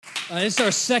This is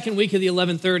our second week of the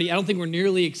 11:30. I don't think we're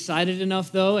nearly excited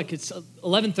enough, though. Like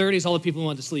 11:30 is all the people who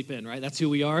want to sleep in, right? That's who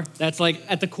we are. That's like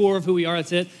at the core of who we are.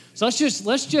 That's it. So I just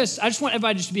want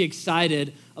everybody just to be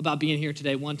excited about being here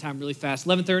today. One time, really fast.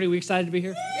 11:30. We excited to be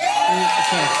here? Yeah.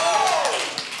 Okay.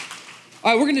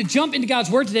 All right, we're going to jump into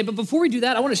God's Word today, but before we do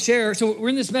that, I want to share. So we're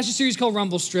in this message series called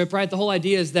Rumble Strip, right? The whole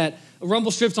idea is that a rumble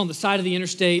strip's on the side of the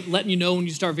interstate, letting you know when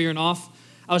you start veering off.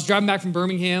 I was driving back from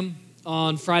Birmingham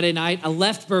on Friday night. I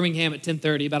left Birmingham at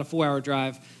 10:30, about a 4-hour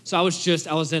drive. So I was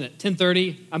in it.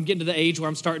 10:30, I'm getting to the age where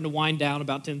I'm starting to wind down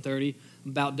about 10:30.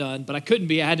 I'm about done, but I couldn't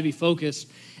be. I had to be focused.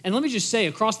 And let me just say,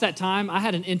 across that time, I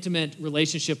had an intimate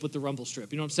relationship with the rumble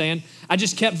strip. You know what I'm saying? I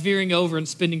just kept veering over and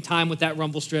spending time with that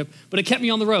rumble strip, but it kept me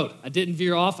on the road. I didn't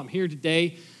veer off. I'm here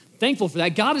today. Thankful for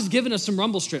that. God has given us some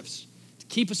rumble strips to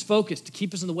keep us focused, to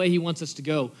keep us in the way he wants us to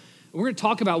go. And we're going to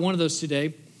talk about one of those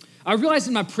today. I realized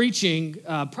in my preaching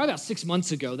probably about 6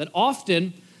 months ago that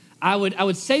often I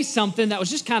would say something that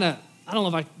was just kind of, I don't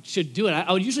know if I should do it.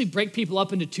 I would usually break people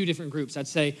up into two different groups. I'd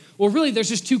say, well, really, there's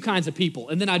just two kinds of people.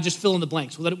 And then I'd just fill in the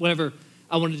blanks with whatever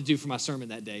I wanted to do for my sermon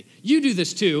that day. You do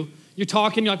this too. You're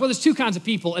talking, you're like, well, there's two kinds of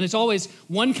people. And it's always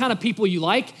one kind of people you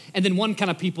like and then one kind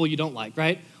of people you don't like,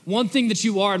 right? One thing that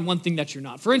you are and one thing that you're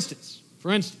not. For instance,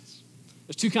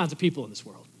 there's two kinds of people in this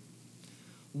world.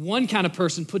 One kind of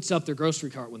person puts up their grocery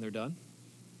cart when they're done.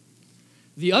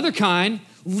 The other kind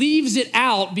leaves it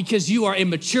out because you are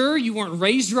immature, you weren't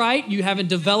raised right, you haven't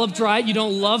developed right, you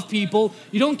don't love people,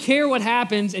 you don't care what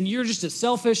happens, and you're just a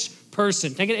selfish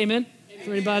person. Can I get an amen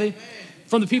from anybody? Amen.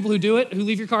 From the people who do it, who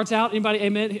leave your carts out? Anybody?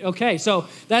 Amen? Okay, so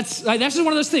that's just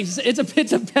one of those things. It's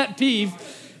a pet peeve.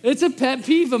 It's a pet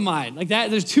peeve of mine. Like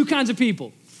that, there's two kinds of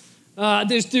people.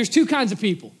 There's two kinds of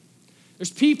people.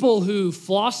 There's people who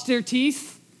floss their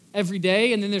teeth every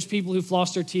day, and then there's people who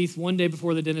floss their teeth one day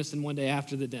before the dentist and one day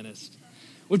after the dentist,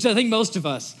 which I think most of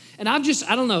us. And I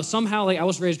don't know, somehow I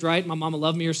was raised right. My mama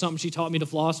loved me or something. She taught me to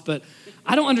floss, but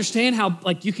I don't understand how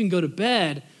you can go to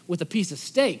bed with a piece of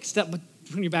steak stuck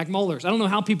between your back molars. I don't know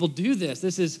how people do this.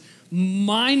 This is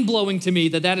mind-blowing to me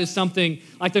that is something,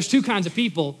 there's two kinds of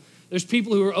people. There's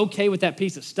people who are okay with that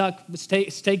piece of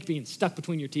steak being stuck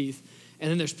between your teeth. And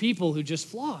then there's people who just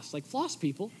floss, like floss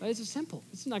people. Right? It's just simple.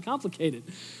 It's not complicated.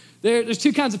 There's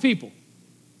two kinds of people.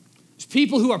 There's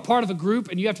people who are part of a group,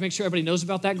 and you have to make sure everybody knows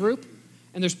about that group.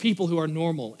 And there's people who are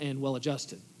normal and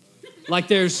well-adjusted. Like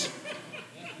there's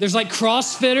like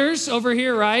CrossFitters over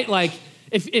here, right? Like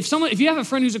if you have a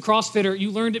friend who's a CrossFitter,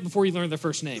 you learned it before you learned their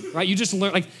first name, right? You just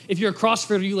learn, if you're a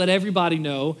CrossFitter, you let everybody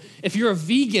know. If you're a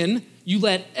vegan, you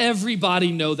let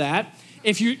everybody know that.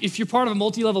 If you're part of a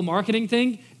multi-level marketing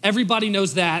thing, everybody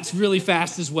knows that really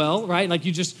fast as well, right? Like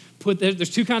you just there's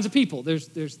two kinds of people. There's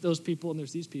those people and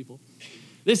there's these people.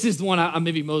 This is the one I'm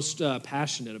maybe most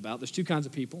passionate about. There's two kinds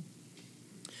of people.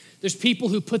 There's people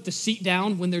who put the seat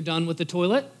down when they're done with the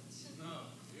toilet.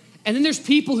 And then there's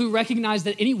people who recognize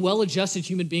that any well-adjusted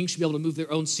human being should be able to move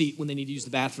their own seat when they need to use the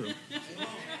bathroom.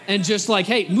 And just like,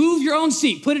 hey, move your own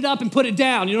seat. Put it up and put it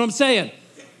down. You know what I'm saying?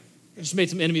 I just made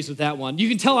some enemies with that one. You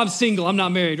can tell I'm single. I'm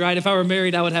not married, right? If I were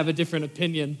married, I would have a different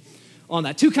opinion on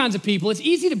that. Two kinds of people. It's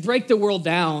easy to break the world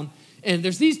down, and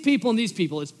there's these people and these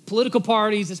people. It's political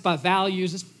parties. It's by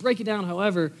values. Let's break it down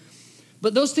however.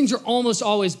 But those things are almost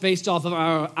always based off of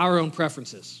our own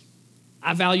preferences.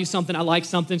 I value something. I like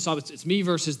something, so it's me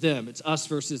versus them. It's us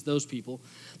versus those people.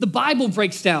 The Bible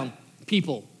breaks down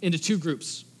people into two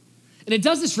groups. And it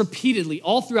does this repeatedly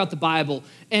all throughout the Bible,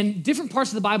 and different parts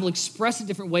of the Bible express it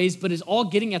different ways, but is all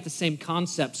getting at the same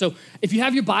concept. So if you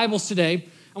have your Bibles today,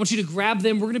 I want you to grab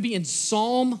them. We're going to be in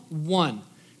Psalm 1.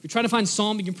 If you're trying to find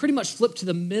Psalm, you can pretty much flip to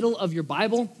the middle of your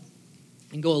Bible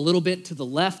and go a little bit to the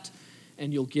left,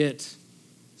 and you'll get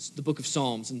the book of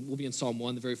Psalms, and we'll be in Psalm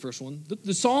 1, the very first one.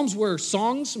 The Psalms were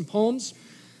songs and poems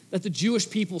that the Jewish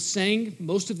people sang.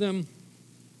 Most of them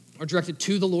are directed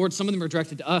to the Lord. Some of them are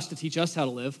directed to us to teach us how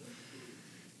to live.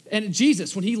 And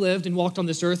Jesus, when he lived and walked on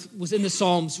this earth, was in the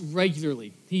Psalms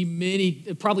regularly.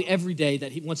 Probably every day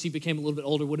that once he became a little bit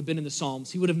older, would have been in the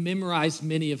Psalms. He would have memorized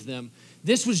many of them.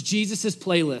 This was Jesus's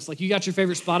playlist. Like you got your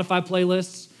favorite Spotify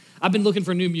playlists. I've been looking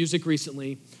for new music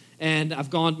recently, and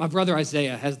my brother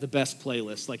Isaiah has the best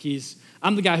playlist.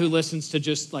 I'm the guy who listens to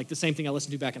just like the same thing I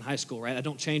listened to back in high school, right? I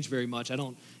don't change very much. I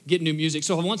don't get new music.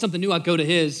 So if I want something new, I go to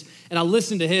his, and I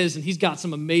listen to his, and he's got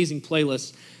some amazing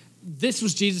playlists. This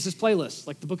was Jesus' playlist,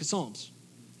 like the book of Psalms.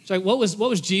 So what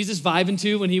was Jesus vibing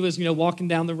to when he was, walking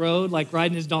down the road, like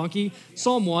riding his donkey?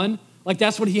 Psalm 1. Like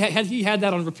that's what he had. He had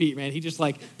that on repeat, man. He just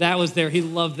that was there. He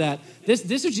loved that.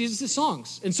 This are Jesus'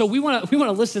 songs. And so we want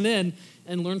to listen in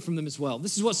and learn from them as well.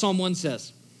 This is what Psalm 1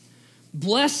 says.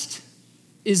 Blessed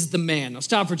is the man. Now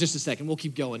stop for just a second. We'll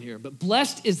keep going here. But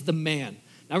blessed is the man.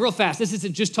 Now real fast, this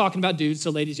isn't just talking about dudes, so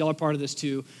ladies, y'all are part of this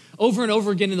too. Over and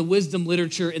over again in the wisdom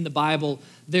literature in the Bible,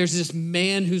 there's this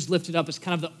man who's lifted up as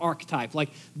kind of the archetype. Like,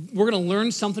 we're gonna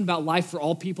learn something about life for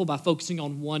all people by focusing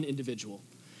on one individual.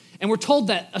 And we're told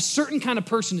that a certain kind of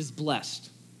person is blessed.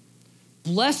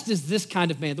 Blessed is this kind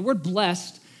of man. The word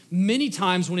blessed, many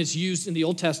times when it's used in the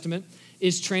Old Testament,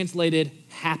 is translated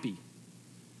happy.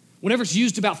 Whenever it's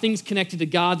used about things connected to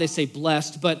God, they say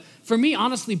blessed. But for me,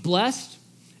 honestly, blessed,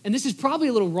 and this is probably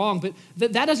a little wrong, but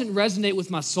that doesn't resonate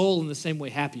with my soul in the same way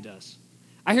happy does.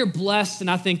 I hear blessed and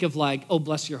I think of like, oh,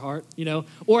 bless your heart, you know?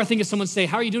 Or I think of someone say,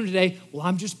 how are you doing today? Well,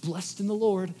 I'm just blessed in the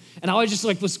Lord. And I always just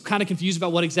like was kind of confused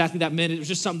about what exactly that meant. It was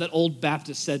just something that old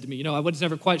Baptist said to me. You know, I was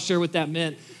never quite sure what that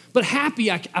meant. But happy,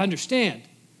 I understand.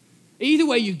 Either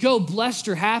way you go, blessed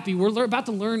or happy, we're about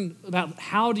to learn about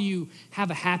how do you have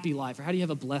a happy life or how do you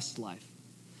have a blessed life.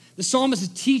 The psalmist is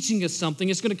teaching us something.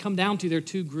 It's going to come down to there are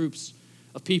two groups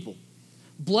of people.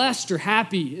 Blessed or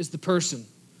happy is the person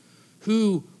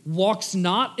who walks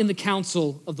not in the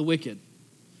counsel of the wicked,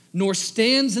 nor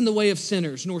stands in the way of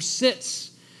sinners, nor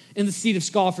sits in the seat of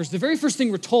scoffers. The very first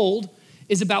thing we're told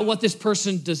is about what this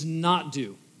person does not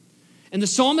do. And the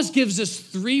psalmist gives us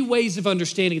three ways of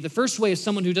understanding it. The first way is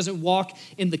someone who doesn't walk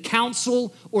in the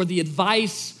counsel or the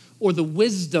advice or the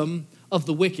wisdom of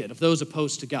the wicked, of those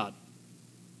opposed to God.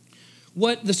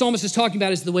 What the psalmist is talking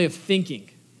about is the way of thinking.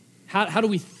 How do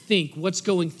we think? What's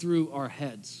going through our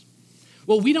heads?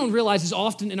 What we don't realize is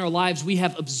often in our lives we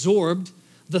have absorbed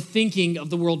the thinking of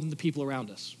the world and the people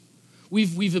around us.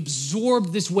 We've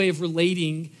absorbed this way of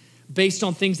relating based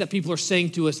on things that people are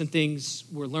saying to us and things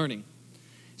we're learning.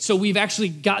 So we've actually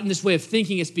gotten this way of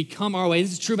thinking. It's become our way.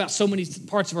 This is true about so many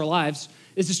parts of our lives.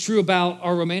 This is true about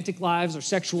our romantic lives, our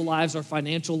sexual lives, our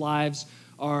financial lives,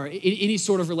 any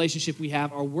sort of relationship we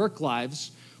have, our work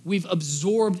lives. We've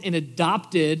absorbed and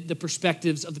adopted the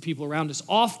perspectives of the people around us,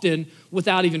 often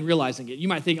without even realizing it. You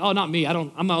might think, oh, not me.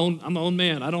 I'm my own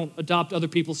man. I don't adopt other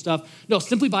people's stuff. No,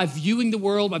 simply by viewing the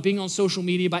world, by being on social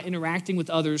media, by interacting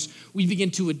with others, we begin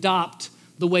to adopt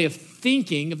the way of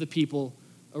thinking of the people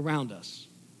around us.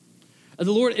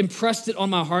 The Lord impressed it on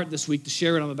my heart this week to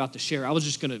share what I'm about to share. I was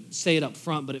just going to say it up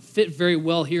front, but it fit very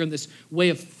well here in this way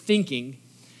of thinking.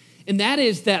 And that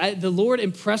is that the Lord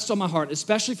impressed on my heart,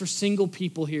 especially for single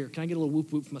people here. Can I get a little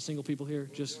whoop whoop for my single people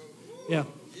here? Yeah.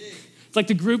 It's like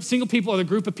the group, single people are the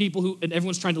group of people who, and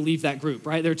everyone's trying to leave that group,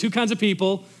 right? There are two kinds of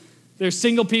people. There's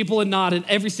single people and not, and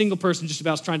every single person just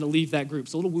about is trying to leave that group.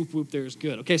 So a little whoop whoop there is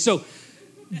good. Okay, so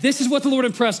this is what the Lord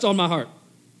impressed on my heart.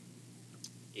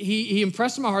 He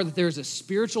impressed on my heart that there is a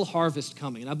spiritual harvest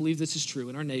coming, and I believe this is true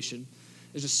in our nation.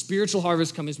 There's a spiritual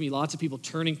harvest coming to me, lots of people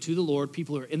turning to the Lord,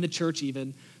 people who are in the church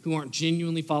even, who aren't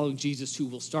genuinely following Jesus, who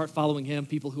will start following him,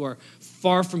 people who are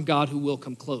far from God who will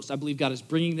come close. I believe God is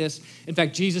bringing this. In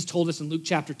fact, Jesus told us in Luke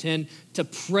chapter 10 to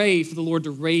pray for the Lord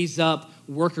to raise up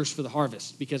workers for the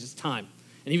harvest because it's time.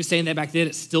 And he was saying that back then,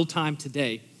 it's still time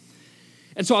today.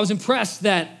 And so I was impressed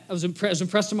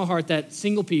in my heart that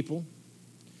single people,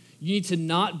 you need to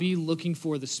not be looking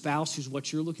for the spouse who's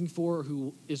what you're looking for or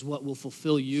who is what will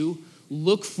fulfill you.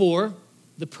 Look for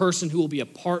the person who will be a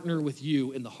partner with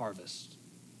you in the harvest.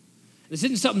 This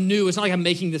isn't something new. It's not like I'm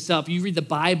making this up. You read the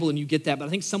Bible and you get that, but I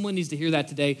think someone needs to hear that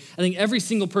today. I think every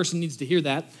single person needs to hear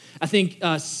that. I think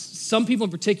some people in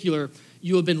particular,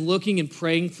 you have been looking and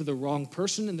praying for the wrong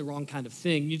person and the wrong kind of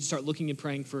thing. You need to start looking and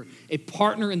praying for a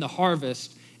partner in the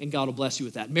harvest, and God will bless you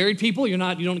with that. Married people, you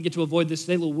don't get to avoid this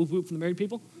today. A little whoop whoop from the married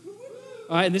people.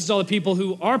 All right, and this is all the people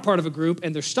who are part of a group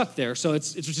and they're stuck there. So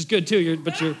it's which is good too.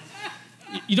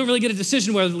 You don't really get a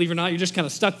decision whether to leave or not. You're just kind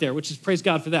of stuck there, which is praise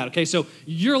God for that. Okay, so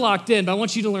you're locked in, but I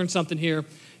want you to learn something here.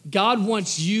 God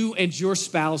wants you and your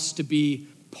spouse to be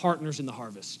partners in the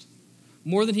harvest.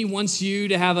 More than he wants you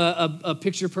to have a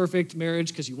picture-perfect marriage,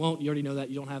 because you won't. You already know that.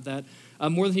 You don't have that.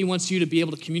 More than he wants you to be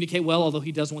able to communicate well, although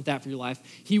he does want that for your life.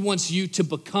 He wants you to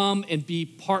become and be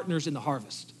partners in the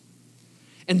harvest.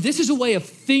 And this is a way of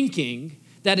thinking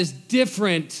that is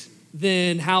different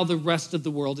than how the rest of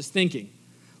the world is thinking.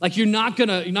 Like you're not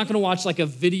gonna watch like a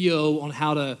video on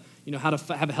how to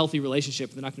have a healthy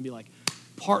relationship. They're not gonna be like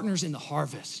partners in the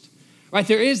harvest, right?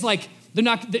 There is like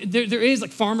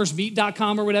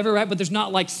farmersmeet.com or whatever, right? But there's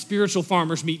not like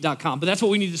spiritualfarmersmeet.com. But that's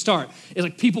what we need to start. Is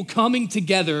like people coming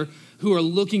together who are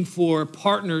looking for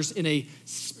partners in a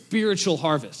spiritual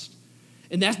harvest.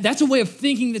 And that's a way of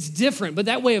thinking that's different. But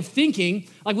that way of thinking,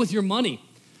 like with your money,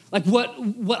 Like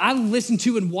what I listen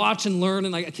to and watch and learn,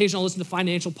 and like occasionally I'll listen to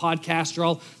financial podcasts, or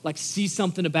I'll like see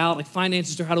something about like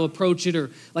finances or how to approach it, or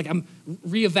like I'm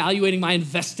reevaluating my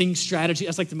investing strategy.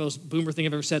 That's like the most boomer thing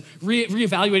I've ever said.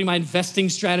 Reevaluating my investing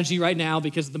strategy right now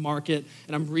because of the market,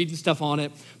 and I'm reading stuff on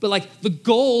it. But like the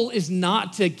goal is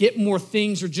not to get more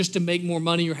things or just to make more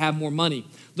money or have more money.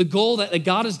 The goal that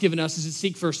God has given us is to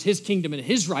seek first his kingdom and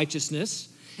his righteousness,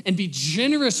 and be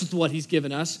generous with what he's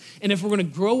given us. And if we're going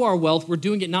to grow our wealth, we're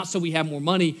doing it not so we have more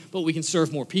money, but we can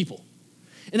serve more people.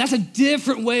 And that's a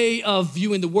different way of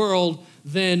viewing the world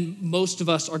than most of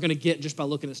us are going to get just by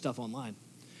looking at stuff online.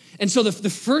 And so the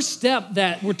first step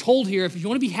that we're told here, if you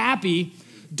want to be happy,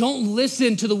 don't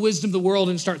listen to the wisdom of the world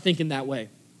and start thinking that way.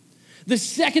 The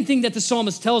second thing that the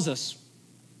psalmist tells us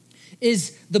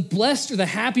is the blessed or the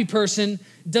happy person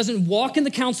doesn't walk in the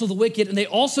counsel of the wicked, and they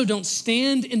also don't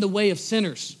stand in the way of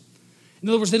sinners. In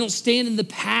other words, they don't stand in the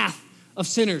path of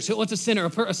sinners. What's a sinner?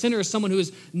 A sinner is someone who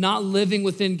is not living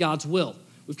within God's will.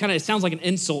 It sounds like an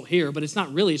insult here, but it's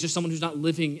not really. It's just someone who's not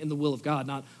living in the will of God,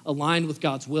 not aligned with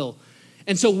God's will.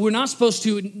 And so we're not supposed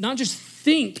to not just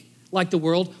think like the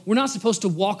world, we're not supposed to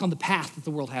walk on the path that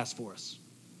the world has for us.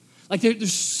 Like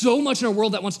there's so much in our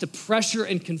world that wants to pressure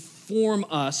and conform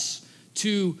us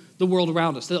to the world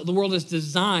around us. The world is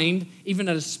designed, even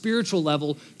at a spiritual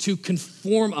level, to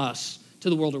conform us to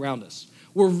the world around us.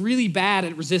 We're really bad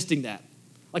at resisting that.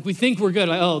 Like we think we're good.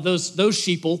 Like, oh, those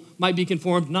sheeple might be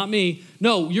conformed, not me.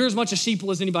 No, you're as much a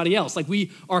sheeple as anybody else. Like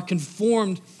we are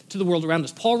conformed to the world around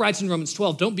us. Paul writes in Romans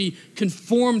 12, don't be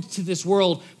conformed to this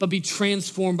world, but be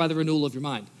transformed by the renewal of your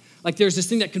mind. Like there's this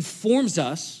thing that conforms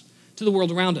us to the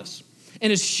world around us.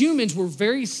 And as humans, we're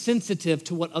very sensitive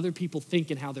to what other people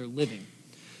think and how they're living.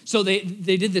 So they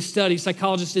did this study,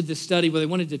 psychologists did this study where they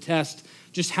wanted to test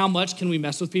just how much can we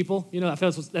mess with people. You know, I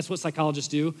feel that's what psychologists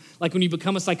do. Like when you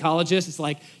become a psychologist, it's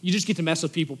like you just get to mess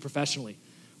with people professionally,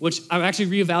 which I'm actually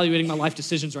reevaluating my life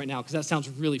decisions right now because that sounds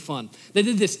really fun. They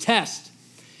did this test,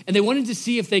 and they wanted to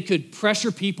see if they could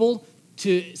pressure people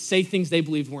to say things they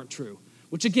believed weren't true,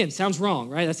 which again, sounds wrong,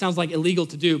 right? That sounds like illegal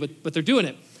to do, but they're doing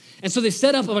it. And so they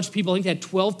set up a bunch of people. I think they had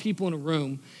 12 people in a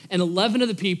room, and 11 of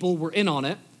the people were in on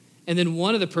it, and then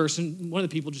one of the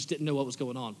people just didn't know what was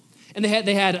going on. And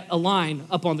they had a line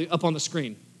up on the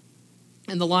screen,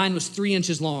 and the line was 3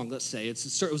 inches long. Let's say it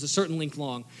was a certain length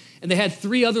long, and they had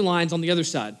 3 other lines on the other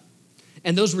side,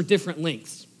 and those were different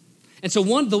lengths. And so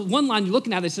the one line you're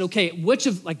looking at, they said, okay, which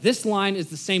of like this line is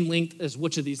the same length as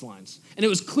which of these lines? And it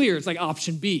was clear. It's like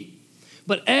option B.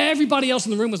 But everybody else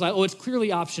in the room was like, oh, it's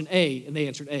clearly option A, and they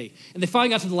answered A. And they finally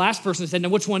got to the last person and said, now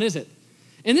which one is it?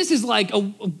 And this is like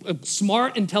a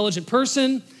smart, intelligent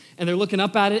person, and they're looking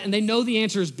up at it, and they know the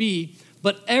answer is B,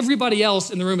 but everybody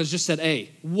else in the room has just said A.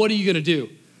 What are you gonna do?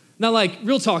 Now, like,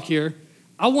 real talk here,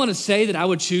 I wanna say that I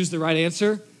would choose the right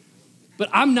answer, but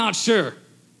I'm not sure.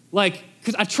 Like,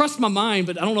 because I trust my mind,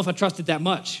 but I don't know if I trust it that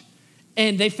much.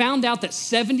 And they found out that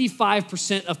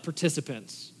 75% of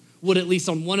participants would at least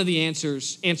on one of the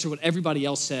answers answer what everybody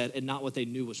else said and not what they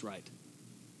knew was right.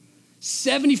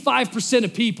 75%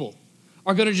 of people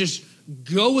are gonna just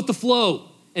go with the flow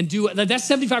and do it. That's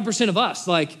 75% of us.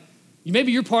 Like,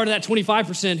 maybe you're part of that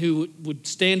 25% who would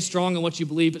stand strong in what you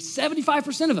believe, but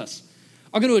 75% of us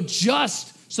are gonna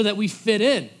adjust so that we fit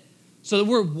in, so that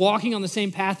we're walking on the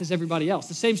same path as everybody else.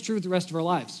 The same's true with the rest of our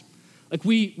lives. Like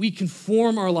we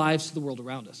conform our lives to the world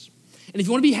around us. And if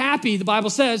you want to be happy, the Bible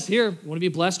says here, you want to be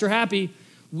blessed or happy,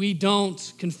 we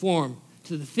don't conform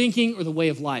to the thinking or the way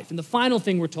of life. And the final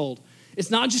thing we're told, it's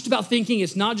not just about thinking,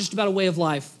 it's not just about a way of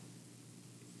life,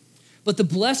 but the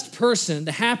blessed person,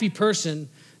 the happy person,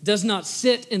 does not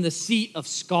sit in the seat of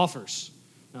scoffers.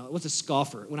 Now, what's a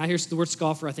scoffer? When I hear the word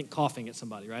scoffer, I think coughing at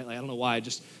somebody, right? Like, I don't know why, I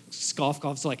just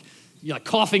cough. So like, you're like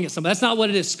coughing at somebody. That's not what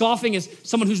it is. Scoffing is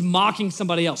someone who's mocking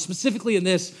somebody else. Specifically in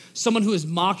this, someone who is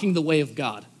mocking the way of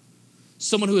God.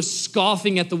 Someone who is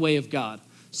scoffing at the way of God.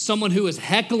 Someone who is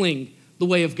heckling the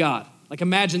way of God. Like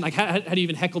imagine, like how do you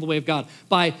even heckle the way of God?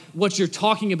 By what you're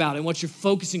talking about and what you're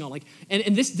focusing on. Like,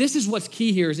 and this is what's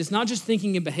key here is it's not just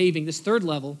thinking and behaving. This third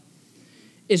level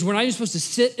is we're not even supposed to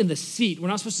sit in the seat. We're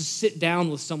not supposed to sit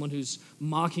down with someone who's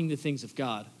mocking the things of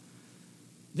God.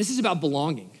 This is about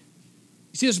belonging.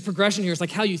 You see, there's a progression here. It's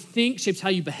like how you think shapes how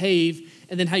you behave,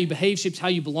 and then how you behave shapes how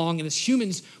you belong. And as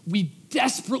humans, we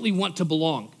desperately want to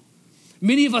belong.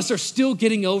 Many of us are still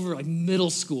getting over like middle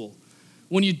school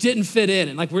when you didn't fit in.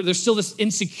 And like there's still this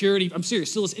insecurity, I'm serious,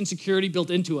 still this insecurity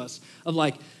built into us of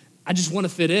like, I just want to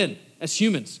fit in as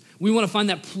humans. We want to find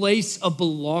that place of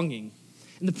belonging.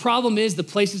 And the problem is the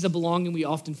places of belonging we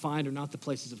often find are not the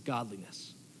places of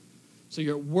godliness. So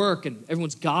you're at work and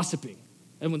everyone's gossiping.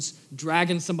 Everyone's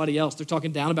dragging somebody else. They're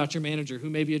talking down about your manager who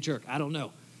may be a jerk. I don't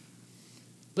know.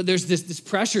 But there's this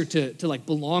pressure to like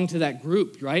belong to that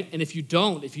group, right? And if you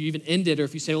don't, if you even end it, or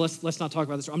if you say, well, let's not talk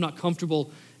about this, or I'm not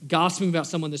comfortable gossiping about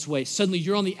someone this way, suddenly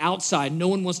you're on the outside. No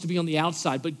one wants to be on the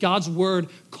outside, but God's word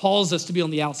calls us to be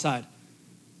on the outside.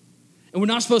 And we're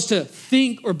not supposed to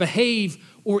think or behave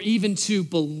or even to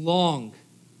belong.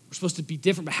 We're supposed to be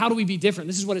different. But how do we be different?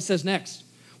 This is what it says next.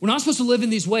 We're not supposed to live in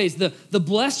these ways. The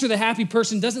blessed or the happy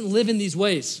person doesn't live in these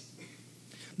ways.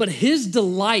 But his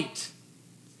delight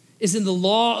is in the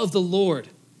law of the Lord.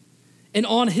 And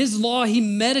on his law he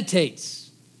meditates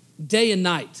day and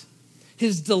night.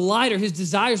 His delight or his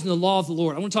desires in the law of the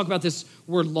Lord. I want to talk about this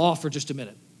word law for just a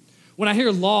minute. When I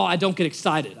hear law, I don't get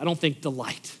excited. I don't think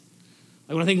delight.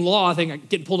 Like when I think law, I think I'm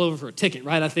getting pulled over for a ticket,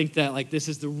 right? I think that like this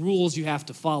is the rules you have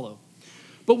to follow.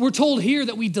 But we're told here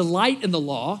that we delight in the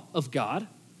law of God.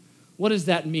 What does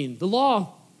that mean? The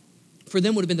law for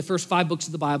them would have been the first 5 books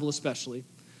of the Bible especially.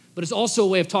 But it's also a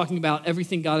way of talking about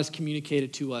everything God has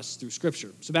communicated to us through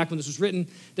Scripture. So back when this was written,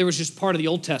 there was just part of the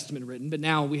Old Testament written, but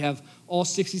now we have all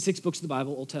 66 books of the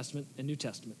Bible, Old Testament and New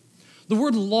Testament. The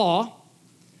word law,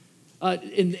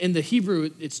 in the Hebrew,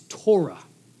 it's Torah.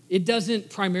 It doesn't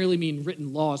primarily mean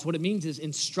written laws. What it means is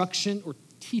instruction or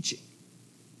teaching.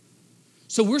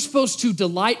 So we're supposed to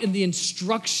delight in the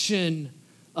instruction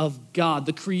of God.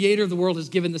 The creator of the world has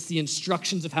given us the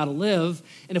instructions of how to live,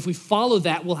 and if we follow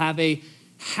that, we'll have a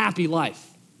happy life.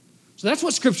 So that's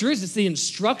what Scripture is. It's the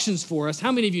instructions for us.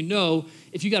 How many of you know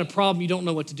if you got a problem, you don't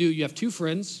know what to do, you have 2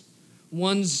 friends,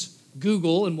 one's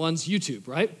Google and one's YouTube,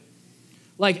 right?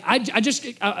 Like I just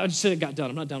said it got done.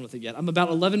 I'm not done with it yet. I'm about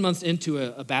 11 months into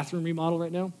a bathroom remodel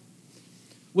right now,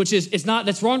 which is,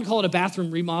 that's wrong to call it a bathroom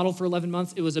remodel for 11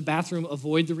 months. It was a bathroom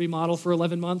avoid the remodel for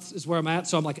 11 months is where I'm at.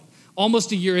 So I'm like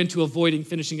almost a year into avoiding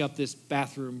finishing up this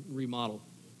bathroom remodel.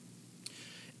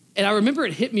 And I remember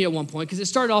it hit me at one point because it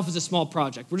started off as a small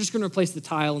project. We're just going to replace the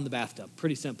tile in the bathtub.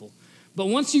 Pretty simple. But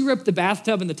once you rip the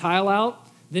bathtub and the tile out,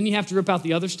 then you have to rip out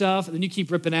the other stuff, and then you keep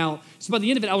ripping out. So by the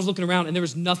end of it, I was looking around, and there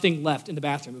was nothing left in the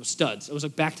bathroom. It was studs. It was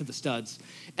like back to the studs.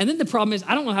 And then the problem is,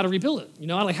 I don't know how to rebuild it. You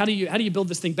know, like how do you build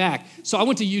this thing back? So I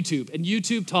went to YouTube, and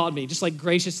YouTube taught me, just like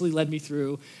graciously led me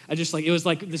through. It was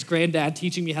like this granddad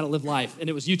teaching me how to live life, and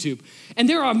it was YouTube. And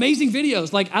there are amazing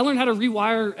videos. Like I learned how to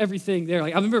rewire everything there.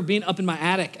 Like I remember being up in my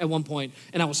attic at one point,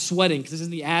 and I was sweating because it's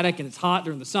in the attic, and it's hot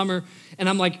during the summer, and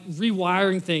I'm like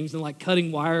rewiring things and like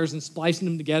cutting wires and splicing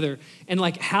them together. And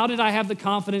like, how did I have the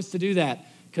confidence to do that?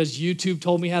 Because YouTube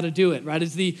told me how to do it, right?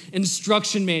 It's the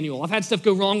instruction manual. I've had stuff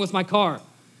go wrong with my car.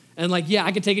 And like, yeah,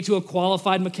 I could take it to a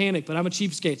qualified mechanic, but I'm a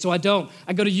cheapskate, so I don't.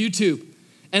 I go to YouTube.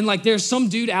 And like, there's some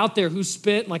dude out there who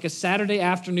spent like a Saturday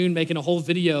afternoon making a whole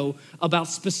video about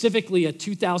specifically a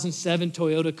 2007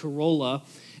 Toyota Corolla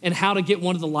and how to get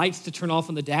one of the lights to turn off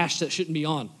on the dash that shouldn't be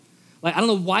on. Like, I don't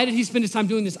know, why did he spend his time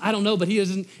doing this? I don't know, but he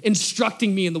is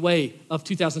instructing me in the way of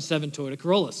 2007 Toyota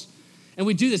Corollas. And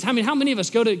we do this. How many of us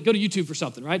go to YouTube for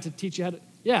something, right? To teach you how to,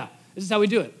 yeah, this is how we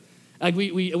do it. Like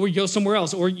we go somewhere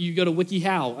else, or you go to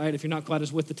WikiHow, right? If you're not quite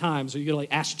as with the times, or you go to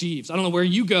like Ask Jeeves. I don't know where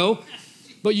you go,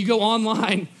 but you go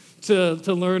online to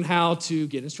learn how to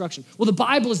get instruction. Well, the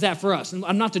Bible is that for us. And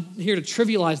I'm not here to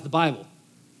trivialize the Bible.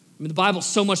 I mean, the Bible's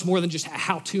so much more than just a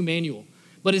how-to manual,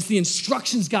 but it's the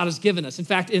instructions God has given us. In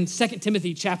fact, in 2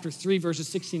 Timothy chapter 3, verses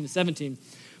 16 to 17,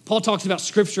 Paul talks about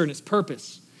Scripture and its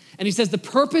purpose. And he says the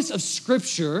purpose of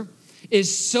Scripture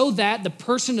is so that the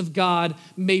person of God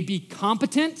may be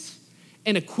competent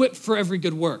and equipped for every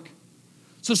good work.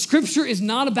 So Scripture is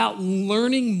not about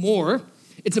learning more.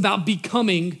 It's about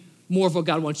becoming more of what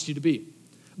God wants you to be,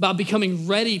 about becoming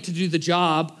ready to do the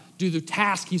job, do the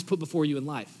task he's put before you in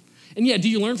life. And yeah, do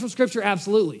you learn from Scripture?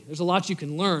 Absolutely. There's a lot you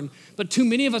can learn. But too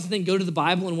many of us, I think, go to the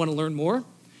Bible and want to learn more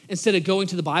instead of going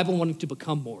to the Bible and wanting to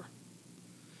become more.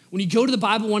 When you go to the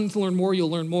Bible wanting to learn more, you'll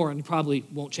learn more, and you probably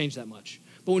won't change that much.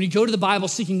 But when you go to the Bible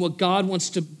seeking what God wants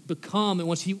to become and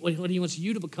what he wants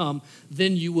you to become,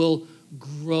 then you will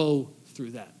grow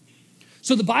through that.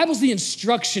 So the Bible's the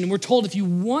instruction, and we're told if you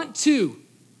want to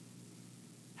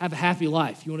have a happy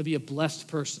life, you want to be a blessed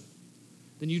person,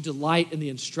 then you delight in the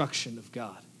instruction of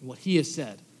God and what he has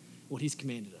said, what he's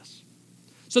commanded us.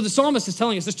 So the psalmist is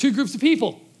telling us there's 2 groups of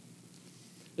people.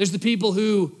 There's the people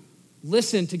who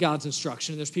listen to God's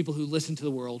instruction, and there's people who listen to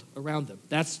the world around them.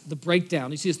 That's the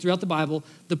breakdown. You see this throughout the Bible,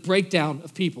 the breakdown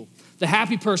of people. The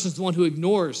happy person is the one who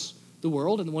ignores the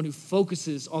world and the one who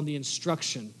focuses on the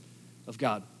instruction of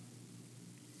God.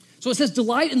 So it says,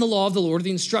 delight in the law of the Lord,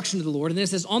 the instruction of the Lord. And then it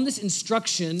says, on this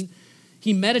instruction,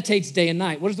 he meditates day and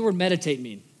night. What does the word meditate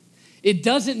mean? It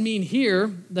doesn't mean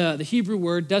here, the Hebrew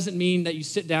word doesn't mean that you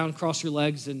sit down, cross your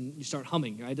legs, and you start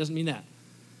humming, right? It doesn't mean that.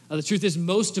 The truth is,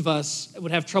 most of us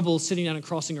would have trouble sitting down and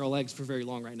crossing our legs for very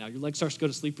long right now. Your leg starts to go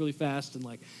to sleep really fast, and I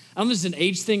don't know if this is an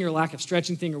age thing or a lack of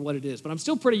stretching thing or what it is, but I'm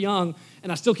still pretty young,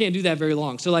 and I still can't do that very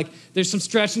long. So there's some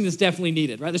stretching that's definitely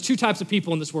needed, right? There's two types of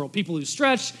people in this world, people who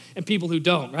stretch and people who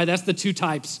don't, right? That's the two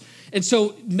types. And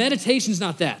so meditation's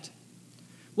not that.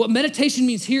 What meditation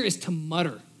means here is to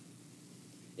mutter.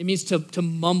 It means to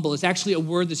mumble. It's actually a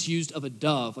word that's used of a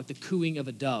dove, like the cooing of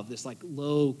a dove, this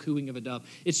low cooing of a dove.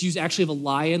 It's used actually of a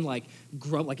lion,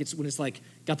 grunt, when it's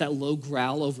got that low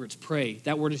growl over its prey.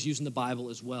 That word is used in the Bible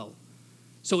as well.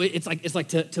 So it's like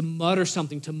to mutter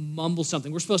something, to mumble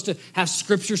something. We're supposed to have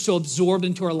scripture so absorbed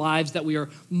into our lives that we are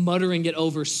muttering it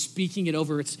over, speaking it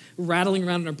over. It's rattling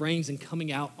around in our brains and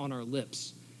coming out on our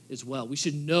lips as well. We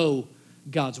should know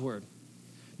God's word.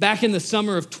 Back in the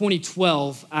summer of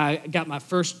 2012, I got my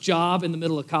first job in the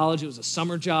middle of college. It was a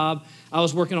summer job. I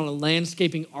was working on a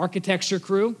landscaping architecture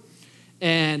crew,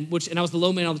 and I was the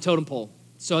low man on the totem pole.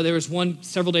 So there was one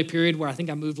several-day period where I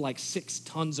think I moved 6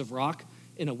 tons of rock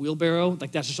in a wheelbarrow.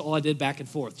 That's just all I did back and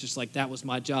forth, just that was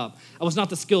my job. I was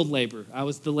not the skilled labor. I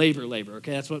was the labor,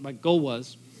 okay? That's what my goal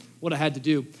was, what I had to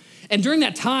do. And during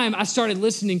that time, I started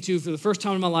listening to, for the first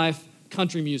time in my life,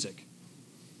 country music.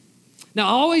 Now,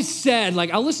 I always said,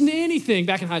 I'll listen to anything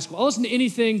back in high school. I'll listen to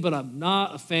anything, but I'm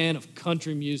not a fan of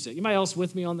country music. Anybody else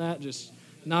with me on that? Just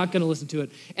not going to listen to it.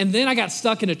 And then I got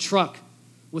stuck in a truck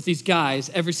with these guys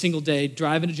every single day,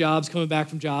 driving to jobs, coming back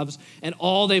from jobs, and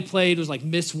all they played was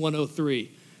Miss 103.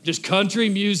 Just country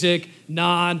music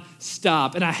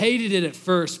non-stop. And I hated it at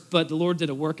first, but the Lord did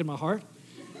a work in my heart.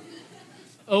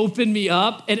 Opened me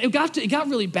up. And it got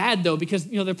really bad, though, because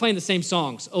they're playing the same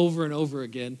songs over and over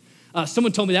again.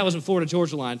 Someone told me that was when Florida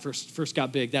Georgia Line first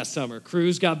got big that summer.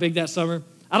 Cruise got big that summer.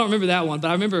 I don't remember that one, but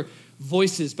I remember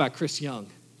Voices by Chris Young.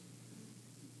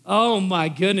 Oh my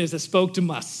goodness, it spoke to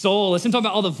my soul. Listen, talking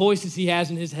about all the voices he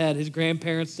has in his head, his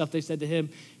grandparents, stuff they said to him,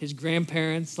 his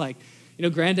grandparents,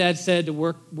 granddad said to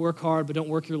work hard, but don't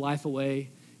work your life away.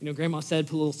 Grandma said,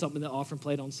 put a little something in the offering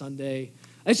plate on Sunday.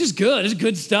 It's just good. It's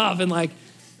good stuff.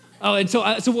 So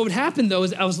what would happen, though,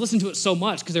 is I was listening to it so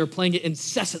much because they were playing it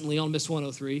incessantly on Miss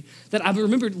 103 that I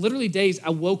remember literally days I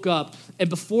woke up, and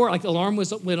before the alarm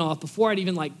went off, before I'd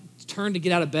even turned to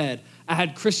get out of bed, I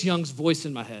had Chris Young's voice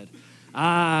in my head.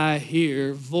 I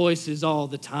hear voices all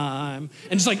the time.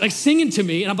 And just singing to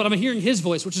me, but I'm hearing his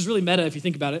voice, which is really meta if you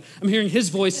think about it. I'm hearing his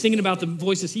voice singing about the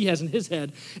voices he has in his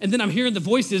head. And then I'm hearing the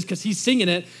voices because he's singing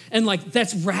it, and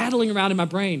that's rattling around in my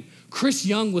brain. Chris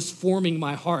Young was forming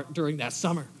my heart during that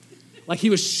summer. He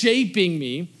was shaping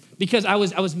me because I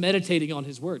was meditating on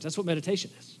his words. That's what meditation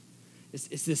is.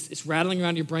 It's rattling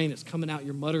around your brain. It's coming out.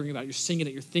 You're muttering about it. You're singing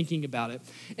it. You're thinking about it.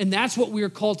 And that's what we are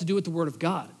called to do with the word of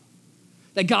God.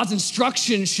 That God's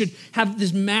instruction should have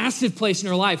this massive place in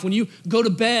our life. When you go to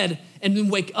bed and then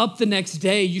wake up the next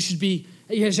day, you should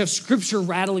have scripture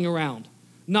rattling around.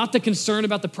 Not the concern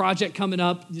about the project coming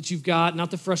up that you've got,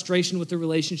 not the frustration with the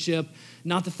relationship,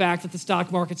 not the fact that the stock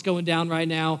market's going down right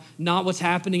now, not what's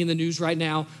happening in the news right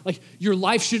now. Your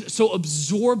life should so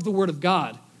absorb the word of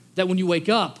God that when you wake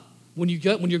up, when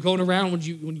you're going around,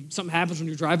 when something happens, when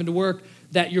you're driving to work,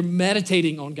 that you're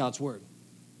meditating on God's word.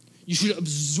 You should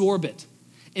absorb it.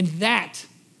 And that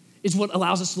is what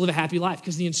allows us to live a happy life,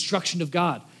 because the instruction of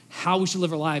God, how we should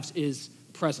live our lives, is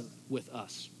present with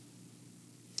us.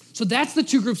 So that's the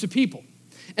two groups of people.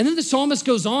 And then the psalmist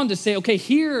goes on to say, okay,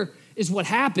 here is what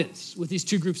happens with these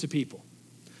two groups of people.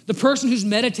 The person who's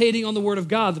meditating on the word of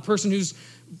God, the person who's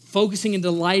focusing and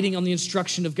delighting on the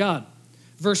instruction of God.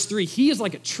 Verse 3, he is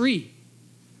like a tree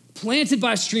planted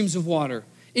by streams of water.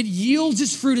 It yields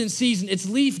its fruit in season. Its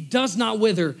leaf does not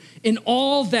wither. In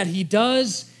all that he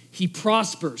does, he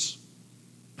prospers.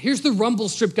 Here's the rumble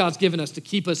strip God's given us to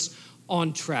keep us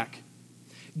on track.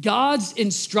 God's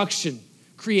instruction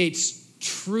creates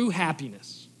true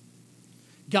happiness.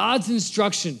 God's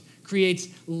instruction creates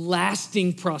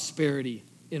lasting prosperity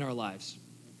in our lives.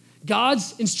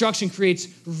 God's instruction creates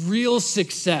real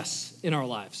success in our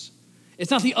lives. It's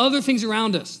not the other things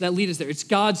around us that lead us there. It's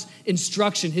God's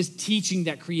instruction, his teaching,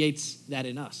 that creates that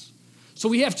in us. So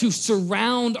we have to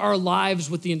surround our lives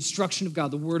with the instruction of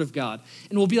God, the word of God.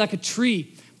 And we'll be like a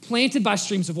tree planted by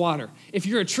streams of water. If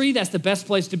you're a tree, that's the best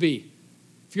place to be.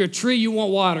 If you're a tree, you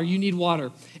want water, you need water.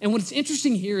 And what's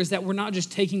interesting here is that we're not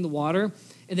just taking the water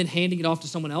and then handing it off to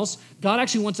someone else. God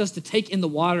actually wants us to take in the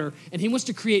water, and he wants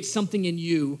to create something in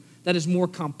you that is more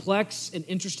complex and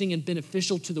interesting and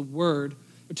beneficial to the word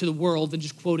or to the world than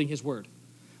just quoting his word.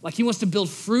 He wants to build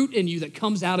fruit in you that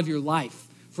comes out of your life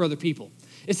for other people.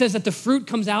 It says that the fruit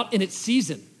comes out in its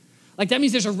season. Like that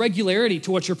means there's a regularity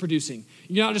to what you're producing.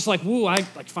 You're not just like, woo, I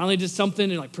finally did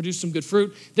something and produced some good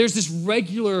fruit. There's this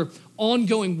regular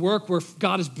ongoing work where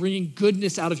God is bringing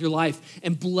goodness out of your life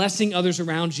and blessing others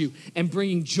around you and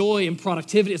bringing joy and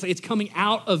productivity. It's like it's coming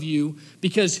out of you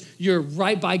because you're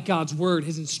right by God's word,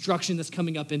 his instruction that's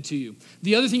coming up into you.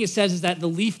 The other thing it says is that the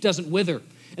leaf doesn't wither.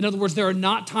 In other words, there are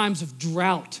not times of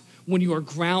drought when you are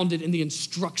grounded in the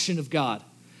instruction of God.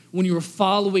 When you are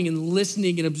following and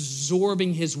listening and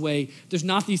absorbing his way, there's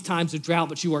not these times of drought,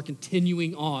 but you are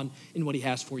continuing on in what he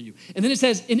has for you. And then it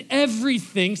says, in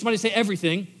everything, somebody say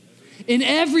everything. In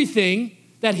everything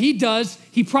that he does,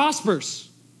 he prospers.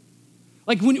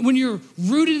 Like when you're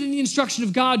rooted in the instruction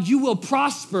of God, you will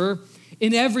prosper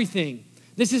in everything.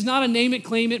 This is not a name it,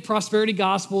 claim it, prosperity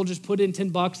gospel, just put in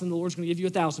 $10 and the Lord's gonna give you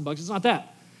 $1,000. It's not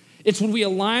that. It's when we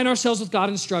align ourselves with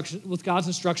God's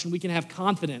instruction, we can have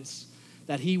confidence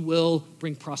that he will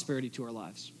bring prosperity to our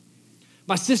lives.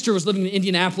 My sister was living in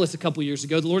Indianapolis a couple years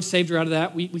ago. The Lord saved her out of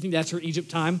that. We think that's her Egypt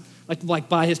time. Like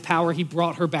by his power, he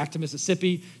brought her back to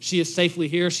Mississippi. She is safely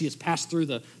here. She has passed through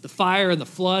the fire and the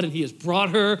flood, and he has brought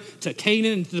her to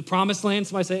Canaan and to the promised land.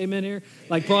 Somebody say amen here.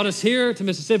 Brought us here to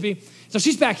Mississippi. So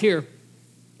she's back here.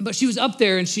 But she was up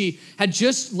there, and she had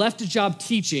just left a job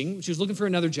teaching. She was looking for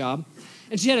another job.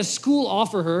 And she had a school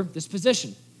offer her this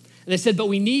position. And they said, but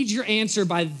we need your answer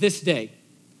by this day.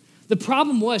 The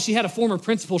problem was she had a former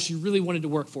principal she really wanted to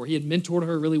work for. He had mentored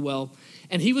her really well.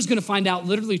 And he was going to find out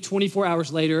literally 24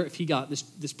 hours later if he got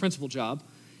this principal job.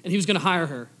 And he was going to hire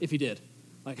her if he did.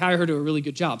 Hire her to a really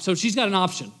good job. So she's got an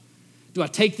option. Do I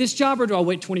take this job or do I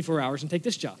wait 24 hours and take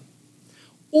this job?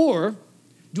 Or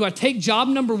do I take job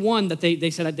number one that they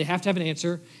said they have to have an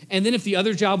answer, and then if the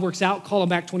other job works out, call them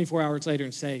back 24 hours later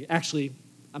and say, actually,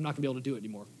 I'm not going to be able to do it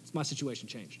anymore. My situation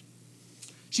changed.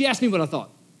 She asked me what I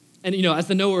thought. And, as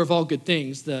the knower of all good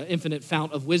things, the infinite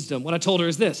fount of wisdom, what I told her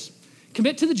is this: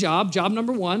 commit to the job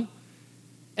number one,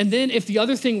 and then if the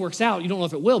other thing works out, you don't know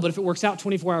if it will, but if it works out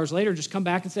 24 hours later, just come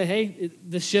back and say, hey,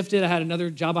 this shifted, I had another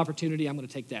job opportunity, I'm going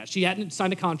to take that. She hadn't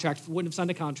signed a contract, wouldn't have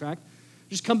signed a contract.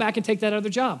 Just come back and take that other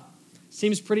job.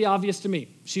 Seems pretty obvious to me.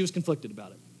 She was conflicted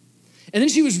about it. And then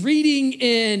she was reading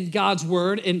in God's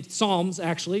word, in Psalms,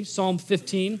 actually, Psalm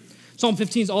 15. Psalm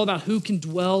 15 is all about who can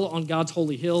dwell on God's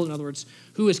holy hill. In other words,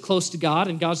 who is close to God,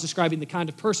 and God's describing the kind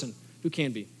of person who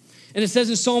can be. And it says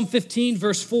in Psalm 15,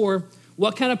 verse 4,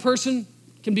 what kind of person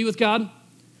can be with God?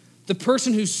 The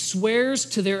person who swears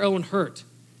to their own hurt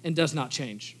and does not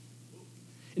change.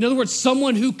 In other words,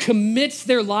 someone who commits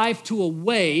their life to a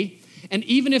way, and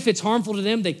even if it's harmful to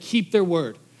them, they keep their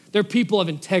word. They're people of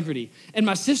integrity. And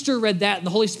my sister read that, and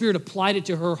the Holy Spirit applied it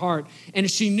to her heart. And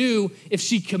she knew if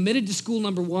she committed to school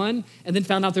number one and then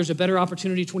found out there's a better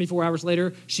opportunity 24 hours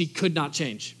later, she could not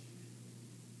change.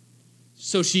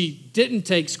 So she didn't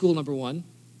take school number one.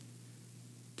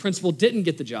 Principal didn't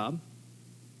get the job.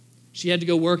 She had to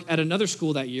go work at another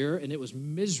school that year, and it was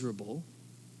miserable.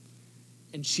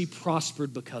 And she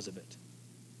prospered because of it.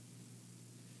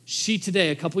 She today,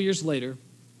 a couple years later,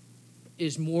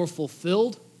 is more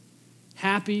fulfilled,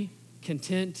 happy,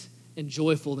 content, and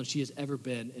joyful than she has ever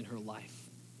been in her life.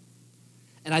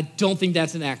 And I don't think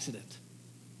that's an accident.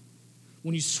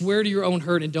 When you swear to your own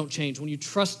hurt and don't change, when you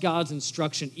trust God's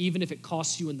instruction, even if it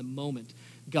costs you in the moment,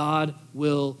 God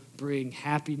will bring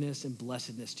happiness and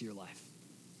blessedness to your life.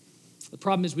 The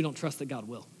problem is we don't trust that God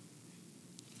will.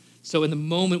 So in the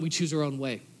moment, we choose our own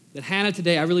way. That Hannah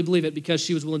today, I really believe it, because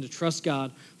she was willing to trust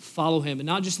God, follow him, and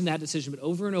not just in that decision, but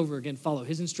over and over again, follow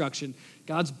his instruction.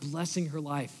 God's blessing her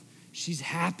life. She's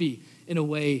happy in a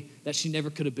way that she never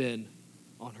could have been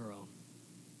on her own.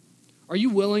 Are you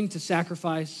willing to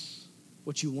sacrifice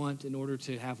what you want in order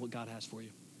to have what God has for you?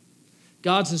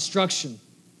 God's instruction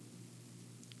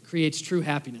creates true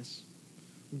happiness,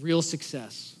 real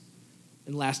success,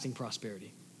 and lasting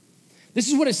prosperity. This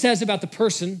is what it says about the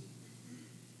person,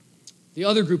 the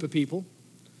other group of people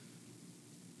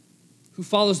who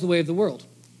follows the way of the world.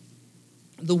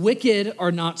 The wicked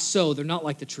are not so. They're not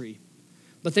like the tree,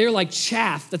 but they are like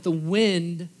chaff that the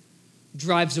wind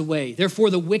drives away. Therefore,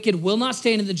 the wicked will not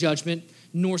stand in the judgment,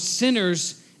 nor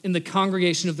sinners in the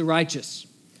congregation of the righteous.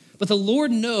 But the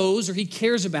Lord knows, or he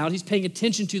cares about, he's paying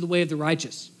attention to the way of the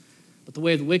righteous. But the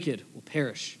way of the wicked will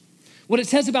perish. What it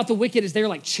says about the wicked is they're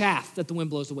like chaff that the wind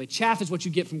blows away. Chaff is what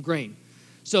you get from grain.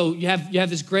 So you have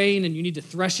this grain and you need to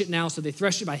thresh it now. So they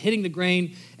thresh it by hitting the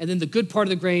grain, and then the good part of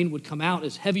the grain would come out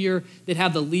as heavier. They'd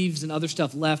have the leaves and other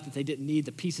stuff left that they didn't need,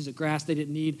 the pieces of grass they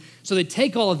didn't need. So they'd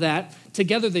take all of that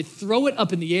together, they'd throw it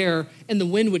up in the air, and the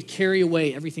wind would carry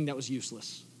away everything that was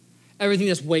useless, everything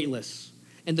that's weightless,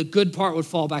 and the good part would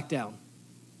fall back down.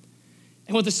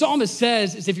 And what the psalmist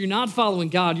says is if you're not following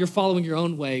God, you're following your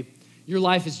own way, your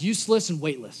life is useless and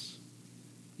weightless.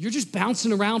 You're just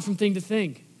bouncing around from thing to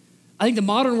thing. I think the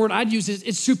modern word I'd use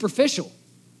is superficial.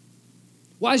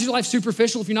 Why is your life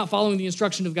superficial if you're not following the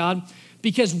instruction of God?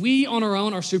 Because we on our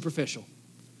own are superficial.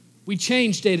 We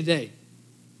change day to day.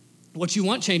 What you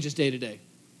want changes day to day.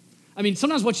 I mean,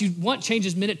 sometimes what you want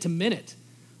changes minute to minute.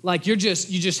 Like you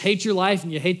just hate your life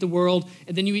and you hate the world,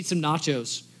 and then you eat some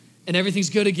nachos and everything's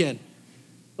good again.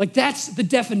 Like that's the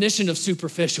definition of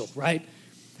superficial, right?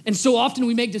 And so often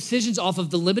we make decisions off of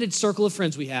the limited circle of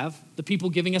friends we have, the people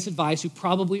giving us advice who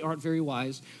probably aren't very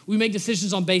wise. We make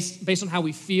decisions based on how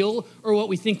we feel or what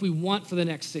we think we want for the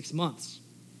next 6 months.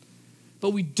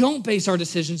 But we don't base our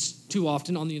decisions too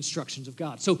often on the instructions of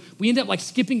God. So we end up like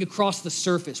skipping across the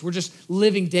surface. We're just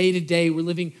living day to day. We're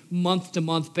living month to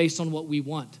month based on what we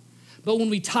want. But when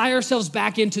we tie ourselves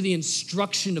back into the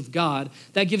instruction of God,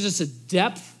 that gives us a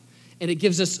depth and it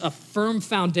gives us a firm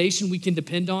foundation we can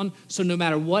depend on. So no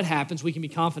matter what happens, we can be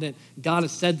confident God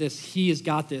has said this. He has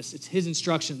got this. It's his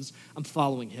instructions. I'm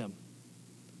following him.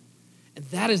 And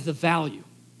that is the value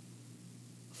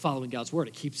of following God's word.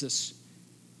 It keeps us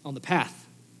on the path.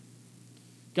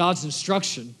 God's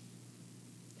instruction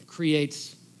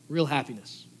creates real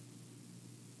happiness,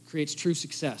 creates true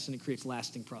success, and it creates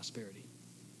lasting prosperity.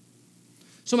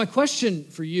 So my question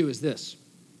for you is this.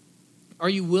 Are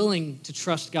you willing to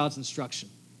trust God's instruction?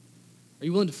 Are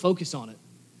you willing to focus on it?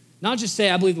 Not just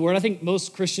say, I believe the word. I think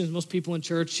most Christians, most people in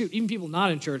church, even people not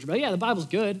in church, but yeah, the Bible's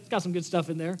good. It's got some good stuff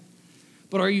in there.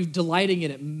 But are you delighting in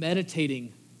it,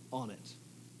 meditating on it?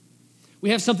 We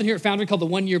have something here at Foundry called the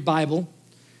 1-Year Bible.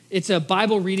 It's a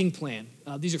Bible reading plan.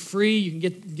 These are free. You can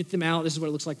get them out. This is what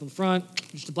it looks like on the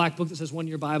front. Just a black book that says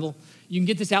 1-Year Bible. You can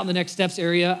get this out in the Next Steps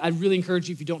area. I'd really encourage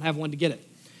you, if you don't have one, to get it.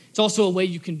 It's also a way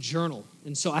you can journal.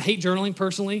 And so I hate journaling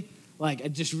personally. Like, I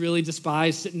just really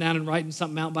despise sitting down and writing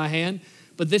something out by hand.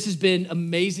 But this has been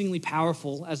amazingly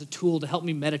powerful as a tool to help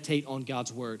me meditate on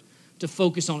God's word, to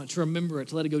focus on it, to remember it,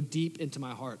 to let it go deep into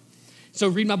my heart. So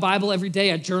read my Bible every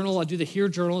day. I journal. I do the Hear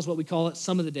Journal is what we call it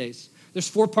some of the days. There's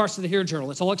 4 parts to the Hear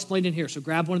Journal. It's all explained in here, so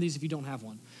grab one of these if you don't have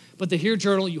one. But the Hear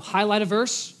Journal, you highlight a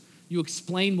verse, you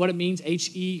explain what it means,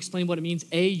 H-E, explain what it means,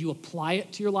 A, you apply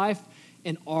it to your life,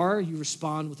 and R, you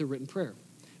respond with a written prayer.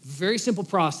 Very simple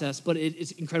process, but it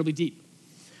is incredibly deep.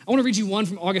 I want to read you one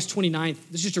from August 29th.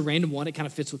 This is just a random one. It kind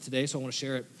of fits with today, so I want to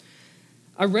share it.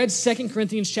 I read 2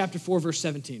 Corinthians chapter 4, verse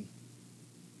 17.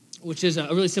 Which is a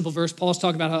really simple verse. Paul's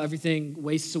talking about how everything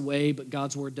wastes away, but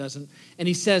God's word doesn't. And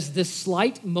he says, this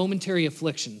slight momentary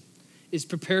affliction is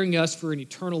preparing us for an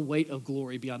eternal weight of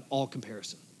glory beyond all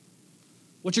comparison.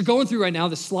 What you're going through right now,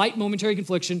 the slight momentary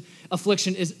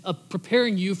affliction is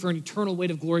preparing you for an eternal weight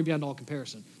of glory beyond all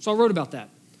comparison. So I wrote about that.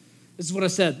 This is what I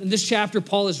said. In this chapter,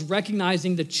 Paul is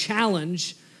recognizing the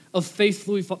challenge of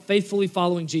faithfully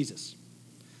following Jesus.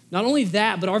 Not only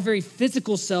that, but our very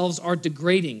physical selves are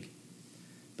degrading.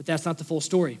 But that's not the full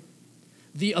story.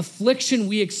 The affliction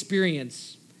we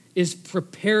experience is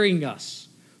preparing us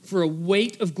for a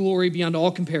weight of glory beyond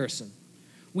all comparison.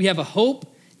 We have a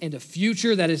hope and a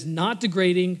future that is not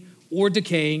degrading or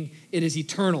decaying. It is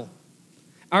eternal.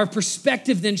 Our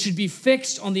perspective then should be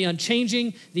fixed on the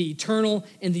unchanging, the eternal,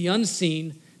 and the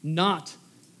unseen, not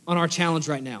on our challenge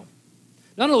right now.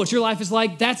 I don't know what your life is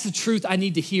like. That's the truth I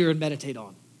need to hear and meditate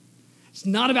on. It's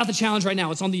not about the challenge right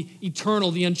now. It's on the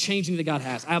eternal, the unchanging that God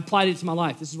has. I applied it to my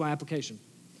life. This is my application.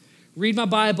 Read my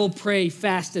Bible, pray,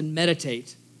 fast, and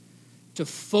meditate to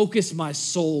focus my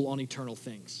soul on eternal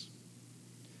things.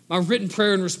 My written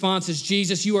prayer in response is,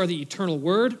 Jesus, you are the eternal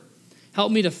word.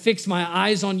 Help me to fix my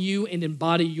eyes on you and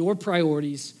embody your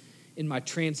priorities in my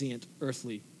transient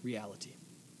earthly reality.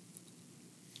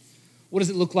 What does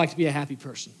it look like to be a happy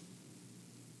person?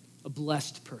 A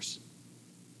blessed person.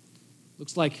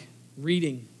 Looks like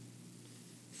reading,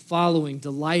 following,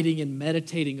 delighting, and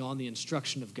meditating on the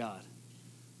instruction of God,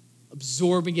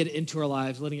 absorbing it into our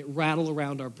lives, letting it rattle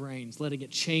around our brains, letting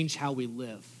it change how we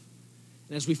live.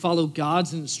 And as we follow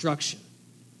God's instruction,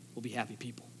 we'll be happy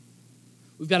people.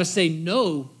 We've got to say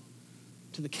no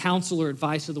to the counsel or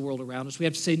advice of the world around us. We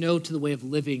have to say no to the way of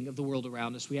living of the world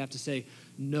around us. We have to say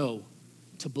no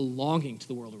to belonging to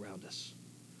the world around us.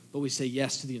 But we say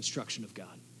yes to the instruction of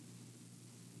God.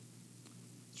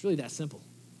 It's really that simple.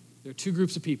 There are 2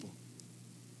 groups of people.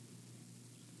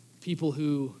 People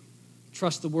who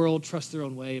trust the world, trust their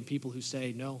own way, and people who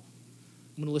say, no,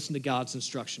 I'm going to listen to God's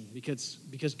instruction because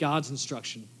God's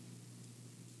instruction,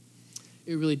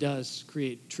 it really does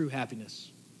create true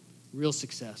happiness, real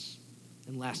success,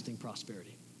 and lasting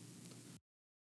prosperity.